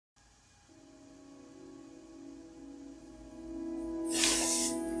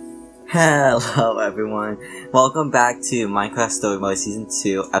Hello everyone, welcome back to Minecraft Story Mode Season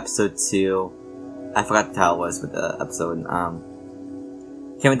 2, Episode 2. I forgot the title was with the episode.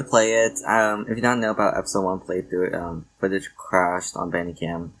 Can't wait to play it. If you don't know about Episode 1 playthrough, footage crashed on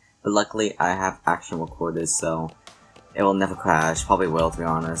Beacontown, but luckily I have action recorders, so it will never crash. Probably will, to be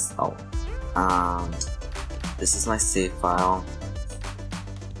honest. This is my save file.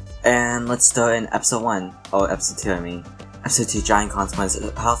 And let's start in Episode 1, or Episode 2 I mean. Episode 2, Giant Consequences.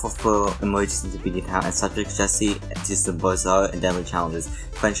 A powerful foe emerges into Beacontown and subjects Jesse to some bizarre and deadly challenges.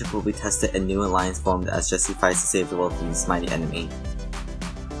 Friendship will be tested and new alliance formed as Jesse fights to save the world from this mighty enemy.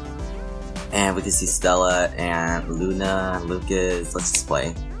 And we can see Stella and Luna, Lucas. Let's just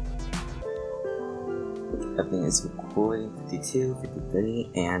play. Everything is recording, 52, 50,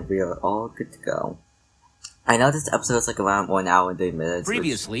 and we are all good to go. I know this episode is like around 1 hour and 30 minutes.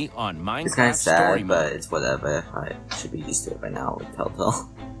 Previously on Minecraft it's kind of sad, Story but Mode. it's whatever. I should be used to it by now with Telltale.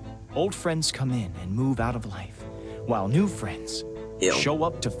 Old friends come in and move out of life, while new friends show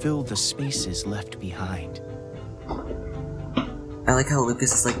up to fill the spaces left behind. I like how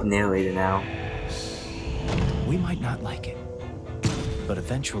Lucas is like narrator now. We might not like it, but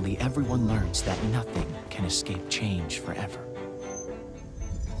eventually everyone learns that nothing can escape change forever.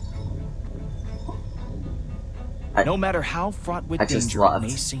 No matter how fraught with danger it may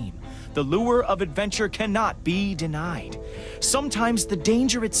seem, the lure of adventure cannot be denied. Sometimes the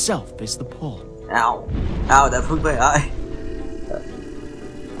danger itself is the pull. Ow. Ow, that poked my eye.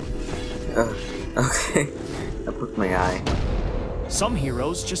 Okay. That poked my eye. Some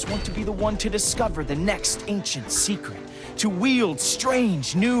heroes just want to be the one to discover the next ancient secret, to wield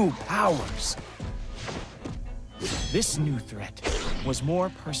strange new powers. This new threat was more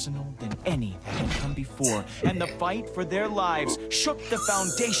personal than any that had come before, and the fight for their lives shook the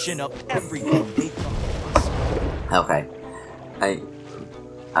foundation of everything they thought possible. Okay.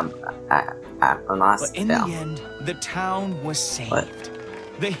 I'm not. But in the end, the town was saved. What?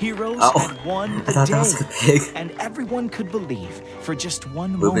 The heroes had won the I thought day, that was like a pig. and everyone could believe for just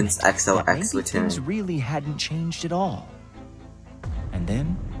one Ruben's moment XOX that maybe return. things really hadn't changed at all. And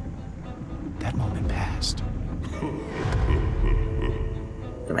then, that moment passed.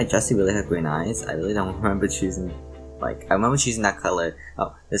 Did my Jesse really have green eyes? I really don't remember choosing. I remember choosing that color.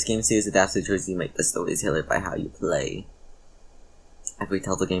 Oh, this game series adapts to the choices you make. The story is tailored by how you play. Every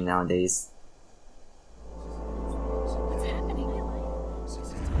Telltale game nowadays.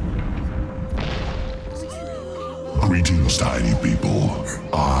 Greetings, tiny people.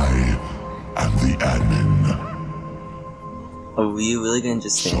 I am the admin. Are you really gonna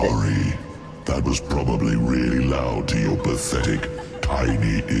just stand it? Sorry, that was probably really loud to your pathetic,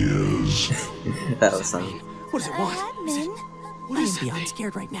 tiny ears. That was funny. What does it want? Admin? What is it? I'm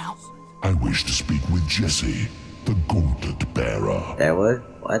scared right now. I wish to speak with Jesse, the gauntlet bearer. There were?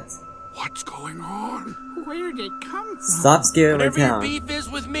 What? What's going on? Where did it come from? Stop scaring my Whatever your town. beef is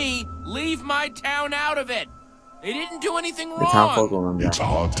with me, leave my town out of it. They didn't do anything The town folk will wrong. remember It's that.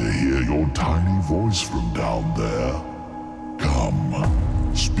 hard to hear your tiny voice from down there.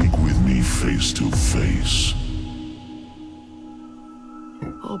 Come, speak with me face to face.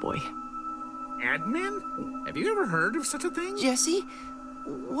 Oh boy. Admin? Have you ever heard of such a thing? Jesse,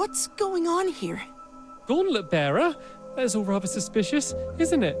 what's going on here? Gauntlet bearer? That is all rather suspicious,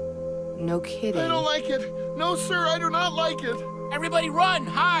 isn't it? No kidding. I don't like it. No, sir, I do not like it. Everybody run,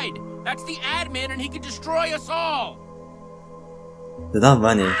 hide. That's the admin and he could destroy us all. They're not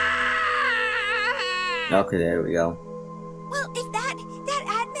running. Okay, there we go. Well, if that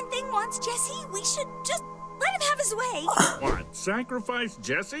admin thing wants Jesse, we should just let him have his way. What? Sacrifice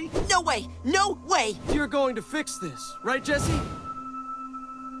Jesse? No way! No way! You're going to fix this, right, Jesse?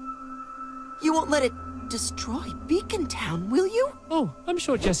 You won't let it destroy Beacontown, will you? Oh, I'm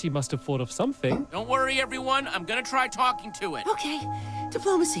sure Jesse must have thought of something. Don't worry, everyone. I'm gonna try talking to it. Okay.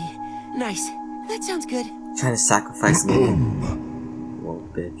 Diplomacy. Nice. That sounds good. Trying to sacrifice me. Whoa,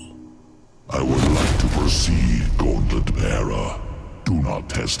 bitch. I would like to proceed, gauntlet bearer. Do not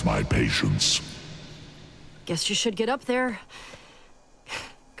test my patience. Guess you should get up there.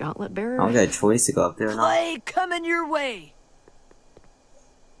 Gauntlet I bearer. don't get a choice to go up there or not. Play coming your way.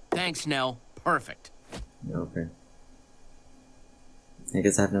 Thanks, Nell. Perfect. Okay. I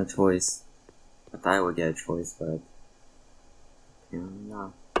guess I have no choice. I thought I would get a choice, but apparently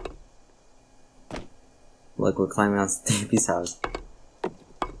not. Look, we're climbing on Stampy's house.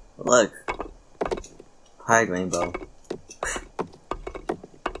 Look! Pride rainbow.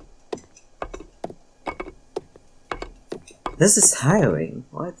 This is tiring.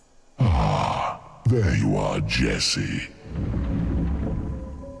 What? Ah, there you are, Jesse.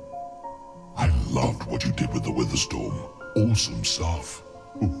 I loved what you did with the Witherstorm. Awesome stuff.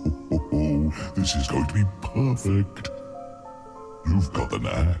 this is going to be perfect. You've got the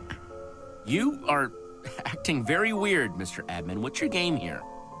knack. You are acting very weird, Mr. Admin. What's your game here?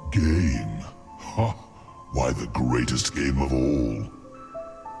 Game? Ha! Why, the greatest game of all.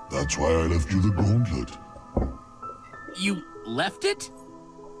 That's why I left you the gauntlet. You left it?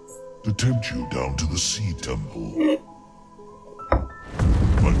 To tempt you down to the sea temple.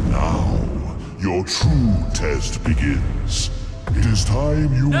 But now, your true test begins. It is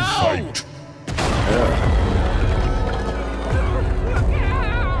time you fight.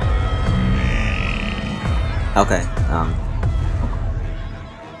 Okay,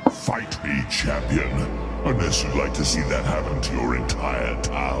 Fight me, champion. Unless you'd like to see that happen to your entire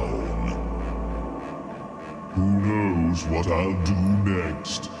town. Who knows what I'll do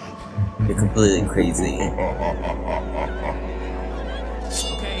next? you're completely crazy.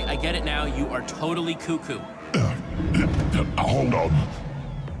 Okay, I get it now. You are totally cuckoo. Hold on.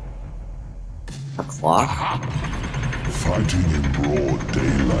 A clock? Fighting in broad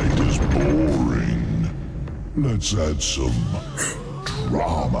daylight is boring. Let's add some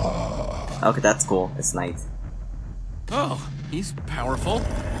drama. Okay, that's cool. It's night. Oh, he's powerful.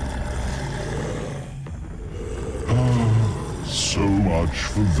 So much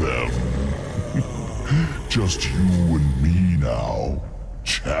for them. Just you and me now,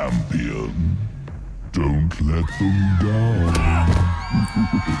 champion. Don't let them down.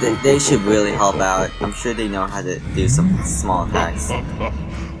 They should really help out. I'm sure they know how to do some small attacks.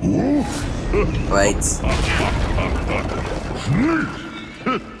 Right.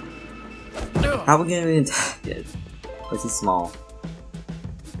 How are we gonna attack it? What's he small?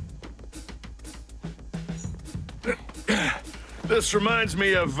 This reminds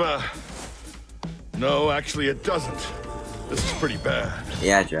me of, No, actually it doesn't. This is pretty bad.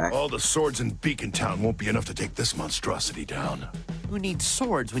 Yeah, Jack. All the swords in Beacontown won't be enough to take this monstrosity down. Who needs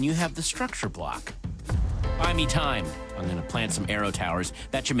swords when you have the structure block? Buy me time. I'm gonna plant some arrow towers.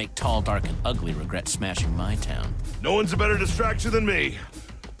 That should make Tall, Dark, and Ugly regret smashing my town. No one's a better distraction than me.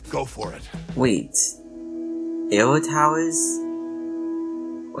 Go for it. Wait. Arrow towers?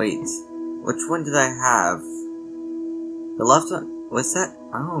 Wait. Which one did I have? The left one? What's that?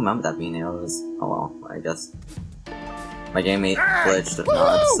 I don't remember that being arrows. Oh well, I guess. My game ain't glitched or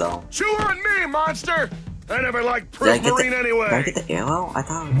not, so. Chew on me, monster! I never liked Did I get prismarine anyway. Did I get the arrow? I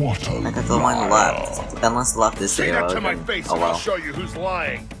thought I got the lie. one left. Unless left is the Say arrow. that to my then- face oh and I'll well. show you who's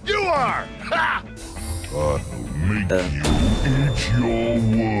lying. You are! Ha! I'll make you eat your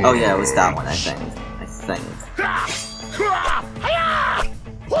words. Oh yeah, it was that one, I think.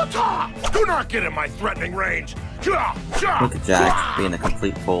 Do not get in my threatening range. Look at Jack being a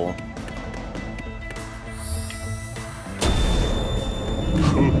complete fool.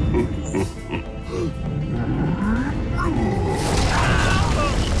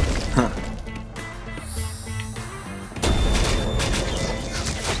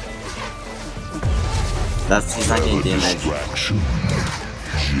 She's not getting damage.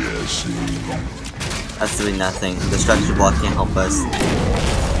 That's doing nothing. The structure block can't help us.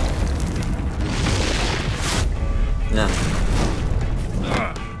 No.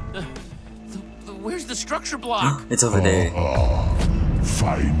 Where's the structure block? It's over there.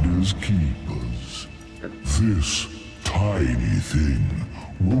 Finders keepers. This tiny thing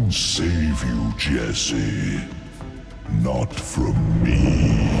won't save you, Jesse. Not from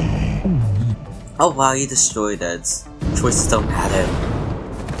me. Oh wow, you destroyed it. Choices don't matter.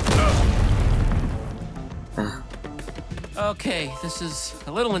 Okay, this is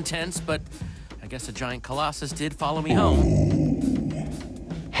a little intense, but I guess a giant colossus did follow me home.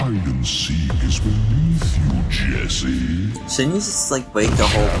 Hide and seek is beneath you, Jesse. Shouldn't you just like break the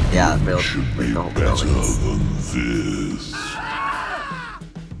whole? Yeah, break the whole Better buildings. than this.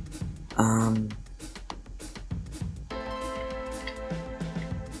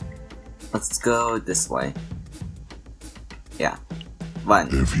 Let's go this way. Yeah. Run.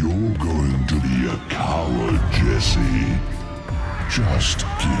 If you're going to be a coward, Jesse, just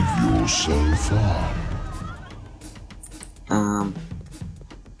give yourself up.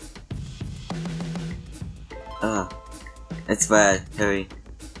 It's red, hurry.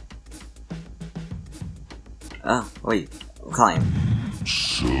 Oh, wait. Climb.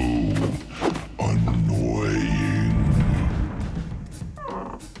 So annoying.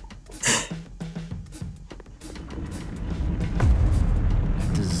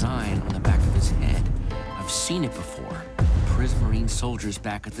 That design on the back of his head. I've seen it before. Prismarine soldiers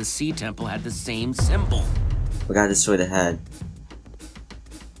back at the Sea Temple had the same symbol. We gotta destroy the head.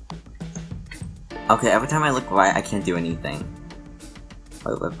 Okay, every time I look right, I can't do anything.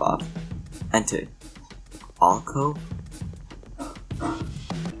 Wait, rip off. Enter. Alcove?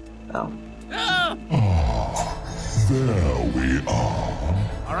 Oh. There we are.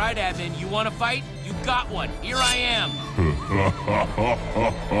 All right, admin, you want to fight? You got one. Here I am.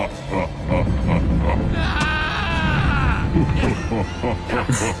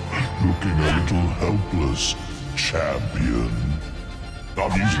 Looking a little helpless, champion.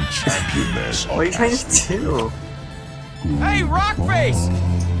 I'm using champion there. What are you trying to do? Hey, Rockface!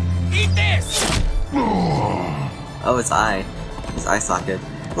 Eat this! Oh, it's eye. It's eye socket.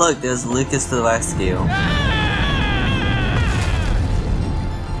 Look, there's Lucas to the rescue.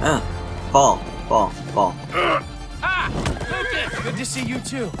 Fall. Ah! Lucas! Good to see you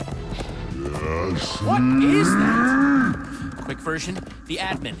too. Yes. What is that? Quick version, the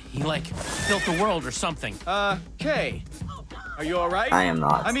admin. He, like, built the world or something. Kay. Are you alright? I am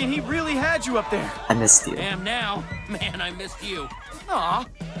not. I mean, he really had you up there. I missed you. Am now. Man, I missed you. Aw.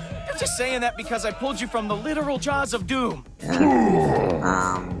 You're just saying that because I pulled you from the literal jaws of doom. I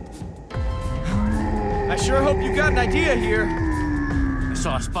sure hope you got an idea here. I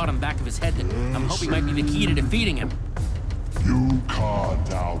saw a spot on the back of his head that I'm hoping might be the key to defeating him. You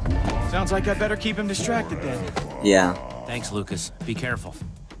can't outrun. Sounds like I better keep him distracted then. Yeah. Thanks, Lucas. Be careful.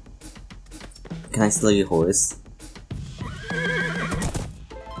 Can I steal your horse?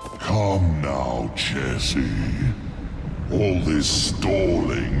 Come now, Jesse. All this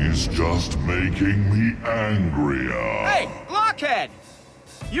stalling is just making me angrier. Hey, blockhead!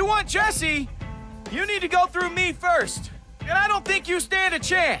 You want Jesse? You need to go through me first. And I don't think you stand a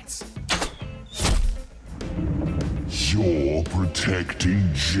chance. You're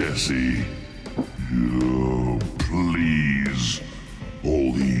protecting Jesse. Oh, please.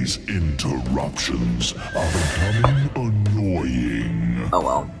 All these interruptions are becoming annoying. Oh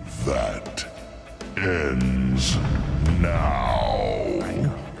well. That ends now.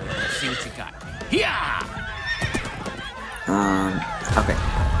 Let's see what you got. Yeah! Okay.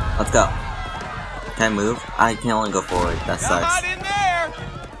 Let's go. Can I move? I can only go forward. That Come sucks. on in there!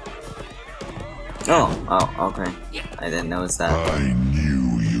 Oh, okay. I didn't notice that. I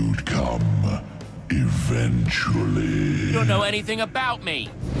knew you'd come. Eventually. You don't know anything about me.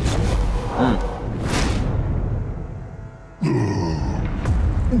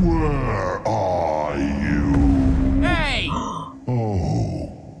 Where are you? Hey!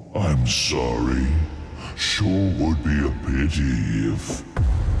 Oh, I'm sorry. Sure would be a pity if...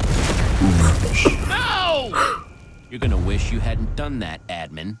 Oops. No! You're gonna wish you hadn't done that,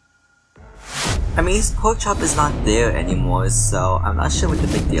 admin. I mean, his pork chop is not there anymore, so I'm not sure what the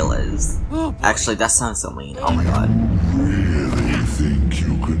big deal is. Actually, that sounds so mean. Oh my god. Really think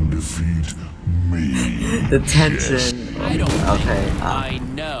you can defeat me? The tension. I don't think Okay. I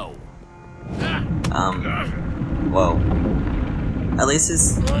know. Whoa. At least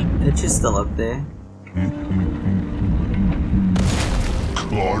his picture's still up there.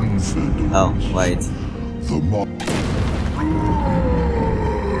 Confidence. Oh, wait. The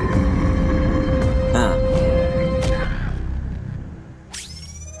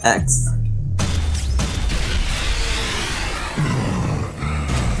X.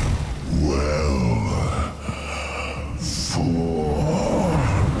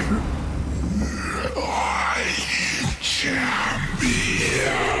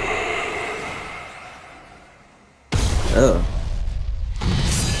 Oh.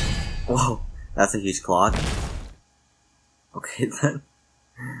 Whoa, that's a huge clock. Okay then.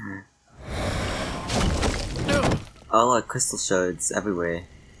 Oh look, crystal shards everywhere.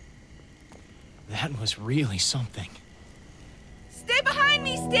 That was really something. Stay behind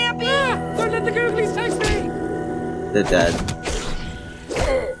me, Stampy! Don't let the googlies taste me! They're dead.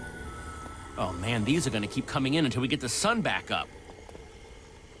 Oh man, these are gonna keep coming in until we get the sun back up.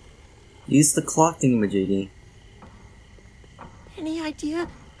 Use the clock thingamajiggy. Any idea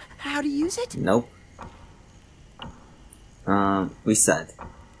how to use it? Nope. Reset.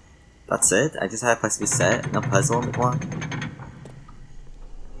 That's it? I just had to press reset? No puzzle on the clock?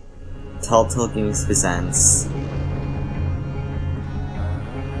 Telltale Games presents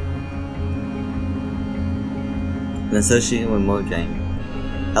an association with Mojang.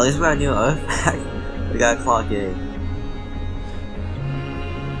 At least we're on New Earth. We got a clock here.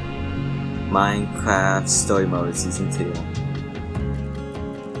 Minecraft Story Mode Season 2.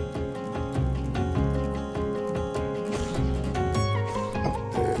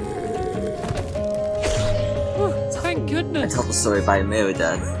 Thank I goodness. told the story by Mary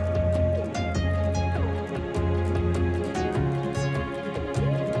Death.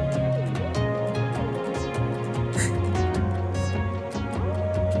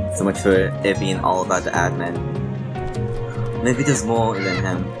 So much for it being all about the admin. Maybe there's more than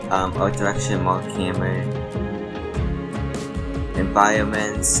him. Art direction, Mark Hammer.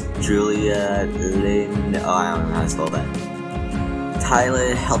 Environments, Julia, Lynn, oh, I don't know how to spell that.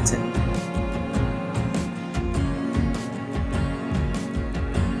 Tyler Helton.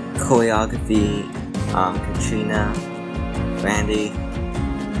 Choreography, Katrina, Randy.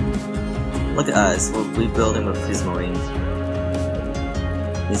 Look at us, we're rebuilding with prismarine.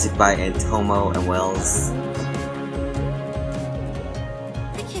 Music by Antomo and Wells.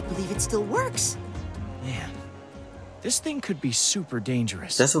 I can't believe it still works. Man, this thing could be super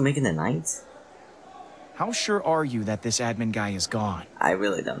dangerous. Just for making the night? How sure are you that this admin guy is gone? I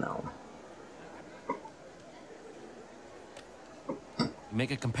really don't know. You make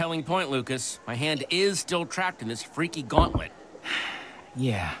a compelling point, Lucas. My hand is still trapped in this freaky gauntlet.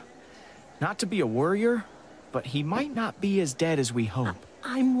 Yeah. Not to be a worrier, but he might not be as dead as we hope.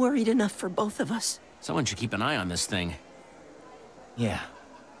 I'm worried enough for both of us. Someone should keep an eye on this thing. Yeah.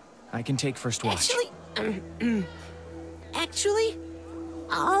 I can take first watch. Actually,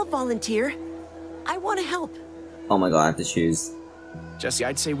 I'll volunteer. I want to help. Oh my god, I have to choose. Jesse,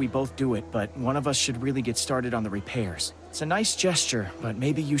 I'd say we both do it, but one of us should really get started on the repairs. It's a nice gesture, but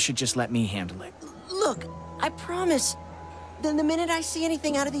maybe you should just let me handle it. Look, I promise. Then the minute I see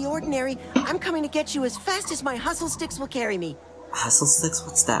anything out of the ordinary, I'm coming to get you as fast as my hustle sticks will carry me. Hustle sticks?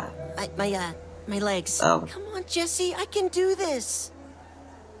 What's that? My legs. Oh. Come on, Jesse, I can do this.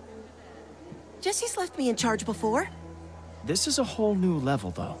 Jesse's left me in charge before. This is a whole new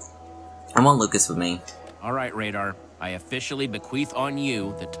level, though. I want Lucas with me. All right, Radar. I officially bequeath on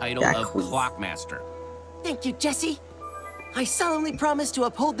you the title of Clockmaster. Thank you, Jesse. I solemnly promise to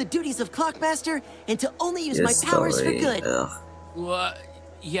uphold the duties of Clockmaster and to only use my powers for good. Well,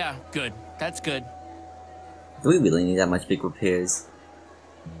 yeah, good. That's good. Do we really need that much big repairs?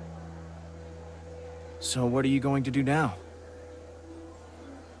 So what are you going to do now?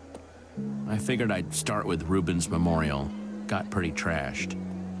 I figured I'd start with Ruben's memorial. Got pretty trashed.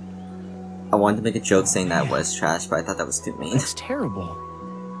 I wanted to make a joke saying that was trash, but I thought that was too mean. That's terrible.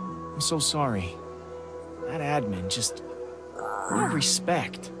 I'm so sorry. That admin just... no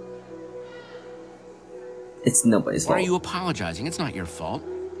respect. It's nobody's fault. Why are you apologizing? It's not your fault.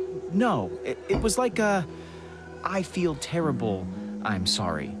 No, it was like a... I feel terrible, I'm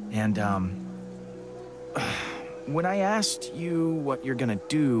sorry. And, when I asked you what you're gonna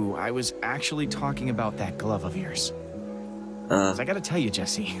do, I was actually talking about that glove of yours. 'Cause I gotta tell you,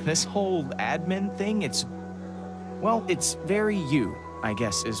 Jesse, this whole admin thing, it's... well, it's very you, I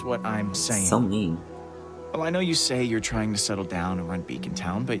guess, is what I'm saying. So mean. Well, I know you say you're trying to settle down and run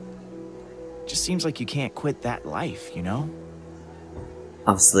Beacontown, but... it just seems like you can't quit that life, you know?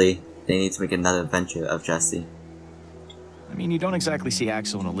 Obviously, they need to make another adventure of Jesse. I mean, you don't exactly see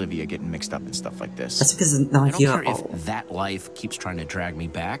Axel and Olivia getting mixed up in stuff like this. That's because it's not I don't care if that life keeps trying to drag me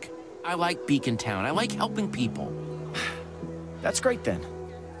back. I like Beacontown. I like helping people. That's great, then.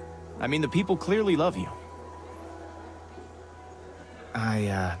 I mean, the people clearly love you.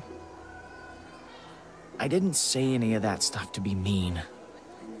 I didn't say any of that stuff to be mean.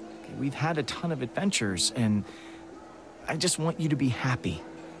 Okay, we've had a ton of adventures, and I just want you to be happy.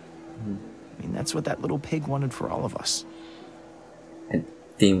 I mean, that's what that little pig wanted for all of us. I didn't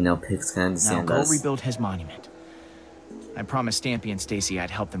even know pigs can understand now, go us. rebuild his monument. I promised Stampy and Stacy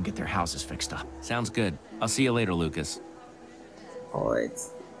I'd help them get their houses fixed up. Sounds good. I'll see you later, Lucas. Alright.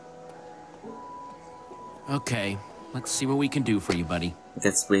 Okay, let's see what we can do for you, buddy. I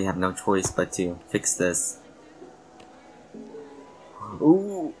guess we have no choice but to fix this.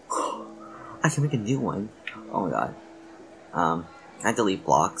 Ooh! I can make a new one. Oh my god. Can I delete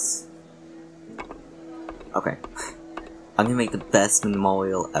blocks? Okay. I'm gonna make the best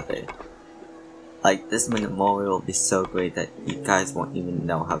memorial ever. Like, this memorial will be so great that you guys won't even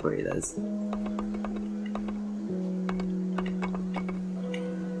know how great it is.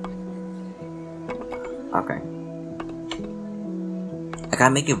 Okay. I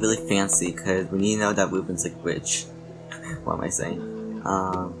gotta make it really fancy, cause we need to know that Ruben's like rich. What am I saying?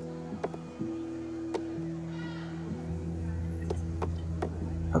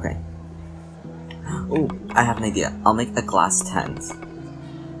 Okay. Oh, I have an idea. I'll make a glass tent.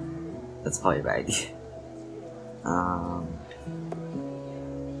 That's probably a bad idea.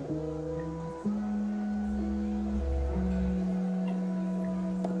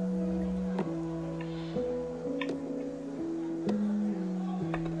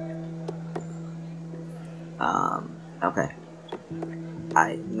 Okay.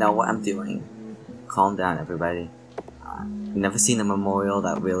 I know what I'm doing. Calm down, everybody. I've never seen a memorial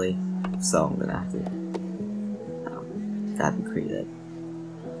that really, so I'm gonna have to gotta be creative.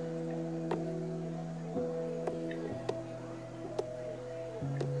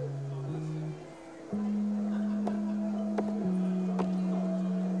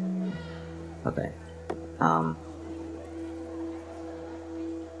 Okay. Come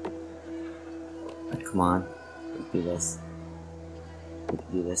on. We can do this. We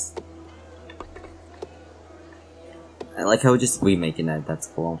can do this. I like how we're just remaking it. That's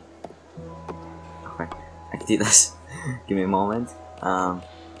cool. Okay. I can do this. Give me a moment. Oh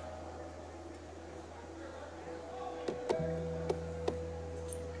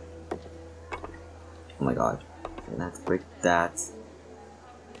my god. I'm gonna have to break that.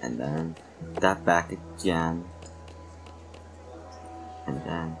 And then put that back again. And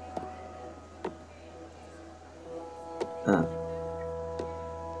then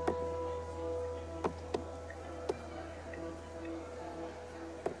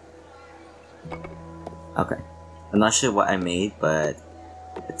okay. I'm not sure what I made, but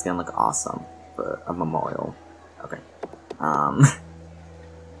it's gonna look awesome for a memorial. Okay.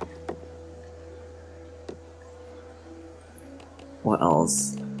 What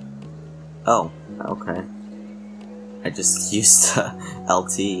else? Oh, okay. I just used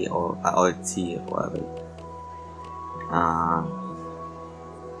LT or RT or whatever.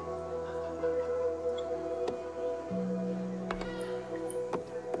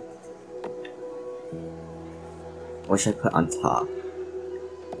 What should I put on top?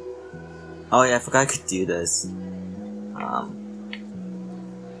 Oh yeah, I forgot I could do this.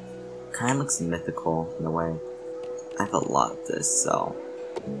 Kinda looks mythical in a way. I have a lot of this, so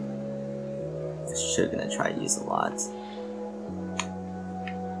I'm sure gonna try to use a lot.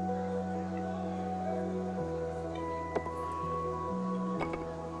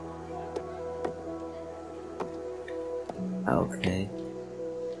 Okay.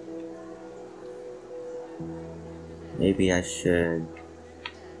 Maybe I should...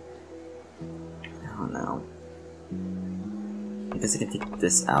 I don't know. I guess I can take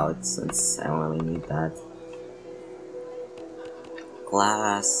this out since I don't really need that.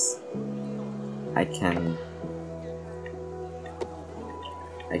 Glass... I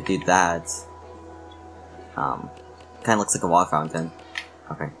do that. Kinda looks like a water fountain.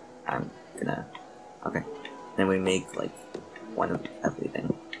 Okay, I'm gonna... Okay. Then we make, like, one of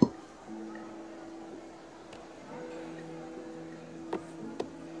everything.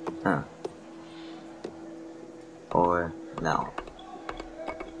 Huh. Or... no.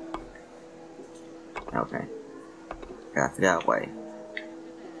 Okay. Gotta figure out a way.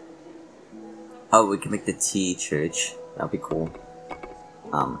 Oh, we can make the T church. That'd be cool.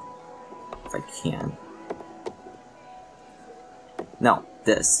 If I can. No,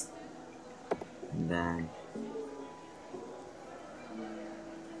 this. And then...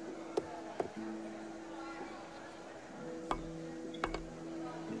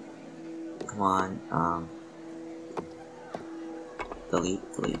 come on, delete.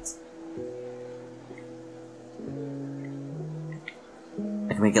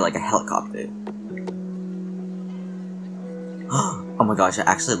 I can make it like a helicopter. Oh my gosh, it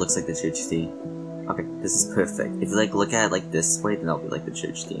actually looks like the church T. Okay, this is perfect. If you like look at it like this way, then it'll be like the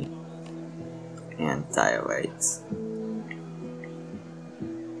church T. And diorite.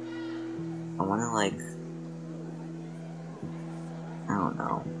 I wanna like... I don't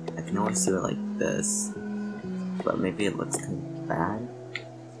know. I can always do it like this. But maybe it looks kind of bad.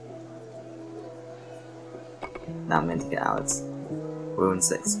 Now I'm gonna take it out. Ruins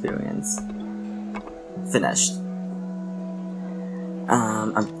the experience. Finished.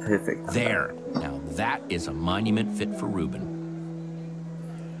 I'm perfect. There. Now that is a monument fit for Reuben.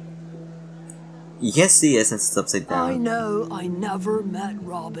 You can't see it since it's upside down. I know I never met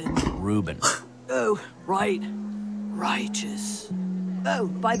Robin. Reuben. Oh, right. Righteous. Oh,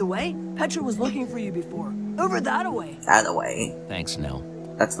 by the way, Petra was looking for you before. Over that way. That way. Thanks, Nell.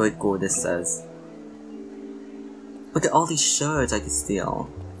 That's what Gordas says. Look at all these shirts I can steal.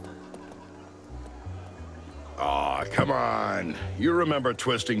 Aw, come on. You remember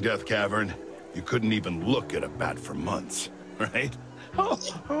Twisting Death Cavern? You couldn't even look at a bat for months, right?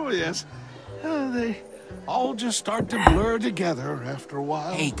 Oh yes. They all just start to blur together after a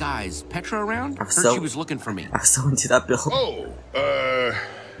while. Hey guys, Petra around? Heard so- she was looking for me. I was so into that build. Oh,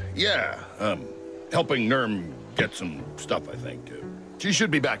 yeah. Helping Nerm get some stuff, I think. She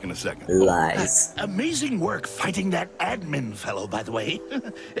should be back in a second. Lies. Amazing work fighting that admin fellow, by the way.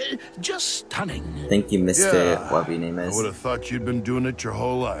 Just stunning. Thank you, Mr. Yeah, whatever your name I is. would have thought you'd been doing it your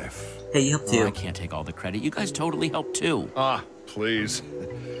whole life. Hey, you helped too. I can't take all the credit. You guys totally helped too. Ah, please.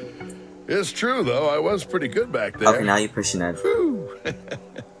 It's true, though. I was pretty good back there. Okay, now you're pushing it. Whew.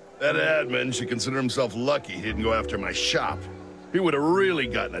 That admin should consider himself lucky he didn't go after my shop. He would have really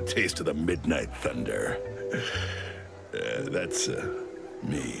gotten a taste of the midnight thunder. That's,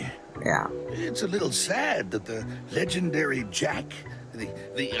 me. Yeah. It's a little sad that the legendary Jack,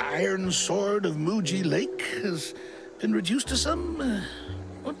 the Iron Sword of Muji Lake has been reduced to some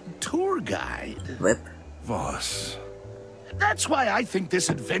tour guide. Rip. Voss. That's why I think this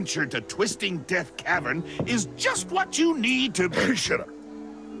adventure to Twisting Death Cavern is just what you need to... Shut up.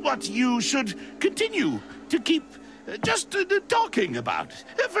 What you should continue to keep just talking about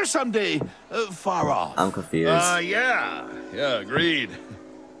for someday far off. I'm confused. Yeah, agreed.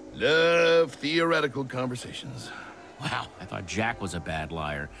 Love theoretical conversations. Wow, I thought Jack was a bad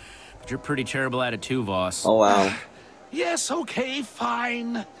liar. But you're pretty terrible at it too, Voss. Oh, wow. Yes, okay,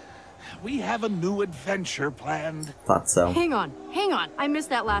 fine. We have a new adventure planned. Thought so. Hang on. I missed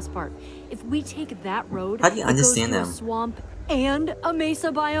that last part. If we take that road, how do you understand it goes them? to a swamp and a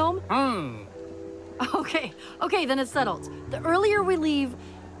mesa biome? Okay, then it's settled. The earlier we leave,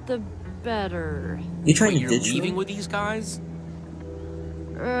 the better. You trying to you're ditch leaving me? with these guys?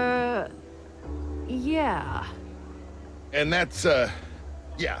 Yeah. And that's,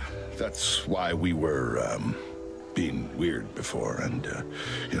 yeah, that's why we were, being weird before and,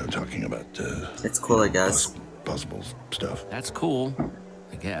 you know, talking about, it's cool, I guess. Possible stuff. That's cool,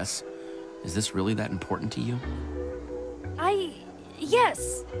 I guess. Is this really that important to you?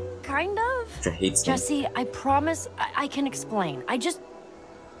 Yes, kind of. Which I hate me. Jesse, I promise I can explain.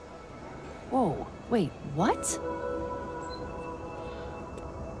 Whoa, wait, what?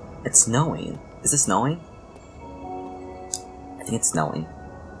 It's snowing. Is it snowing? I think it's snowing.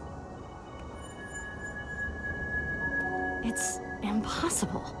 It's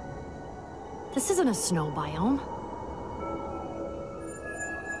impossible. This isn't a snow biome.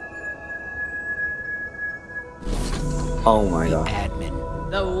 Oh my god.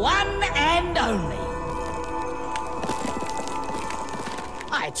 Admin. The one and only.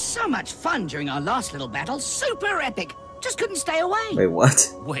 I had so much fun during our last little battle. Super epic. Just couldn't stay away. Wait,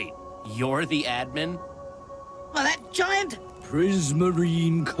 what? Wait, you're the admin? Well, that giant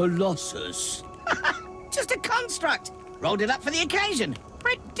prismarine colossus. Just a construct. Rolled it up for the occasion.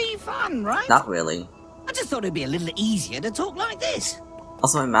 Pretty fun, right? Not really. I just thought it'd be a little easier to talk like this.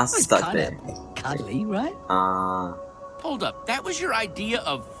 Also, my mouse is stuck there. Cuddly, right? Hold up, that was your idea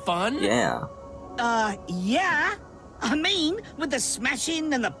of fun? Yeah. Yeah. I mean, with the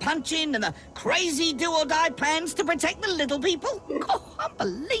smashing and the punching and the crazy do-or-die plans to protect the little people. Oh,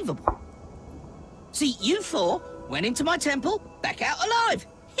 unbelievable. See, you four went into my temple, back out alive.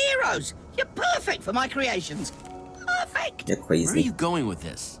 Heroes. You're perfect for my creations. Perfect. You're crazy. Where are you going with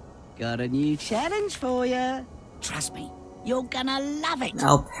this? Got a new challenge for you. Trust me, you're gonna love it.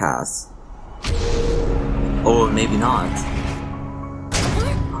 I'll pass. Or maybe not.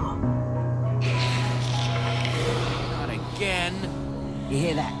 Not again. You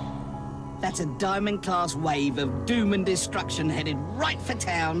hear that? That's a diamond-class wave of doom and destruction headed right for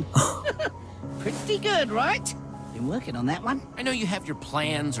town. Pretty good, right? Been working on that one. I know you have your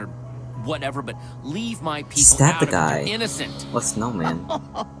plans or whatever, but leave my people Stab out the of guy. it. They're innocent. What snowman?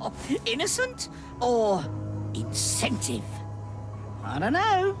 Innocent or incentive? I don't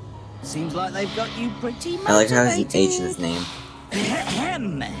know. Seems like they've got you pretty motivated. I like how there's an H in his name.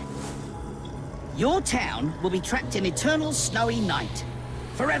 Ahem. Your town will be trapped in eternal snowy night,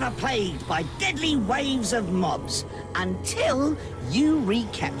 forever plagued by deadly waves of mobs, until you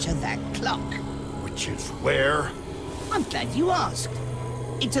recapture that clock. Which is where? I'm glad you asked.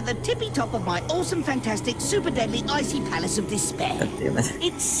 It's at the tippy top of my awesome, fantastic, super deadly, icy palace of despair. God damn it.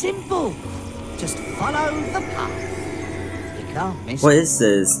 It's simple. Just follow the path. You can't miss What it. is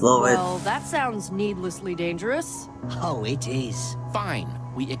this? Well, that sounds needlessly dangerous. Oh, it is. Fine,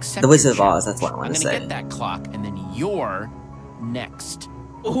 we accept The Wizard your of Oz, challenge. that's what I want to I'm gonna say. get that clock, and then you're next.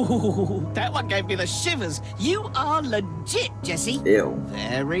 Ooh, that one gave me the shivers. You are legit, Jesse. Ew.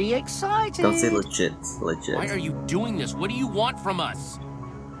 Very excited. Don't say legit. Legit. Why are you doing this? What do you want from us?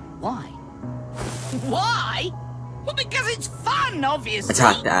 Why? Why? Well, because it's fun, obviously.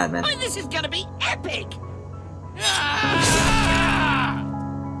 Attack the admin. I mean, this is gonna be epic.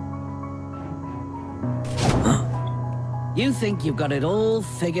 You think you've got it all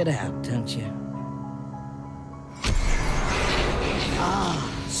figured out, don't you?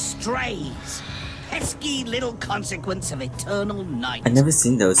 Ah, strays. Pesky little consequence of eternal night. I've never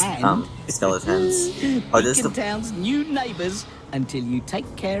seen those And skeletons. Oh, this is the Beacontown's new neighbors until you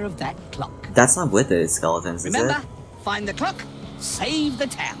take care of that clock. that's not with the skeletons, is Remember, find the clock, save the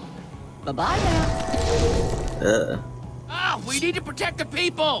town. Bye-bye now. it? Ah, we need to protect the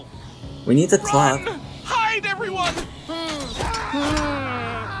people! We need the clock. Hide, everyone!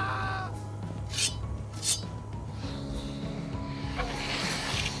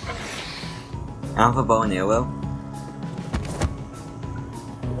 I have a bow and arrow.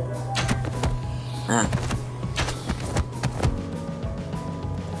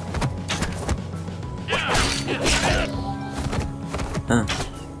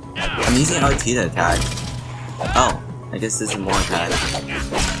 I'm using RT to attack. Oh, I guess this is more attack.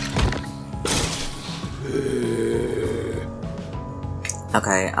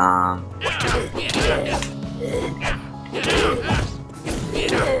 Okay,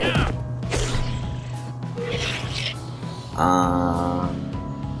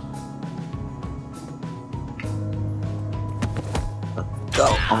 let's go.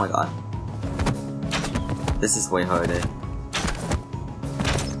 Oh my god. This is way harder.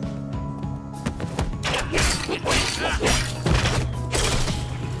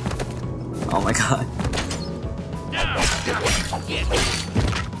 Oh my god.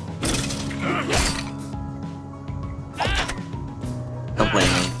 Don't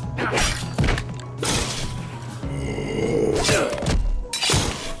blame me.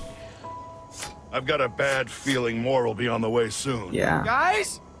 I've got a bad feeling more will be on the way soon. Yeah.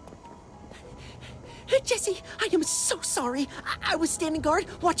 Guys? Jesse, I am so sorry. I was standing guard,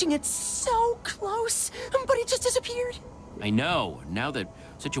 watching it so close, but it just disappeared. I know. Now the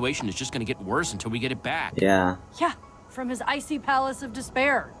situation is just gonna get worse until we get it back. Yeah. Yeah, from his icy palace of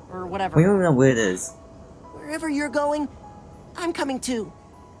despair, or whatever. We don't even know where it is. Wherever you're going, I'm coming too.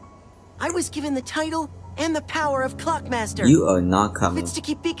 I was given the title and the power of Clockmaster. You are not If coming. it's to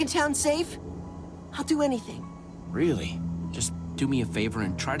keep Beacontown safe, I'll do anything. Really? Just do me a favor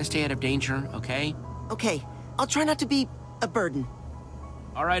and try to stay out of danger, okay? Okay, I'll try not to be a burden.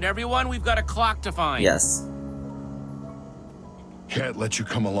 All right, everyone, we've got a clock to find. Yes. Can't let you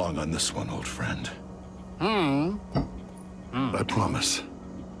come along on this one, old friend. I promise,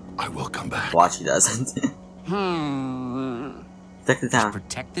 I will come back. Watch, he doesn't. Protect the town.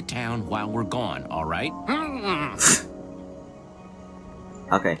 Protect the town while we're gone, all right?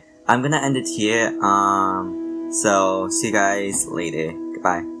 Okay, I'm gonna end it here. So see you guys later.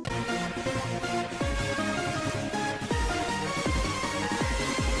 Goodbye.